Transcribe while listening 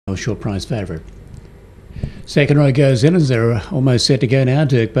Short price favourite. Second row goes in as they're almost set to go now.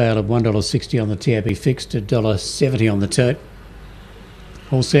 Dirk Bale at $1.60 on the TAB fixed, $1.70 on the tote.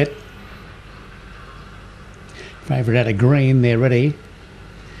 All set. Favourite out of green, they're ready.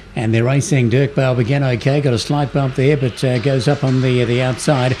 And they're racing. Dirk Bale began okay, got a slight bump there, but goes up on the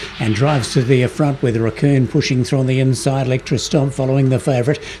outside and drives to the front with Raccoon pushing through on the inside. Electra Stomp following the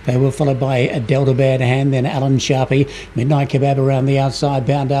favourite. They were followed by Delta Bad Hand, then Alan Sharpie. Midnight Kebab around the outside,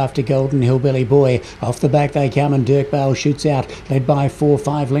 bound after Golden Hillbilly Boy. Off the back they come and Dirk Bale shoots out, led by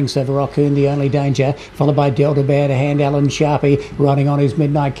 4-5 lengths over Raccoon, the only danger, followed by Delta Bad Hand, Alan Sharpie riding on his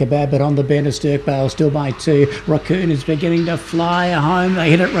Midnight Kebab, but on the bend is Dirk Bale still by 2. Raccoon is beginning to fly home. They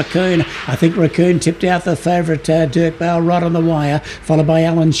hit it Raccoon. I think Raccoon tipped out the favourite Dirk Bale right on the wire, followed by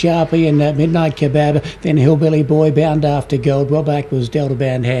Alan Sharpie and Midnight Kebab, then Hillbilly Boy bound after Gold. Well back was Delta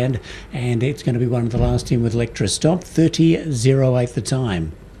Band Hand, and it's going to be one of the last in with Electra Stomp, 30.08 the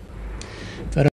time.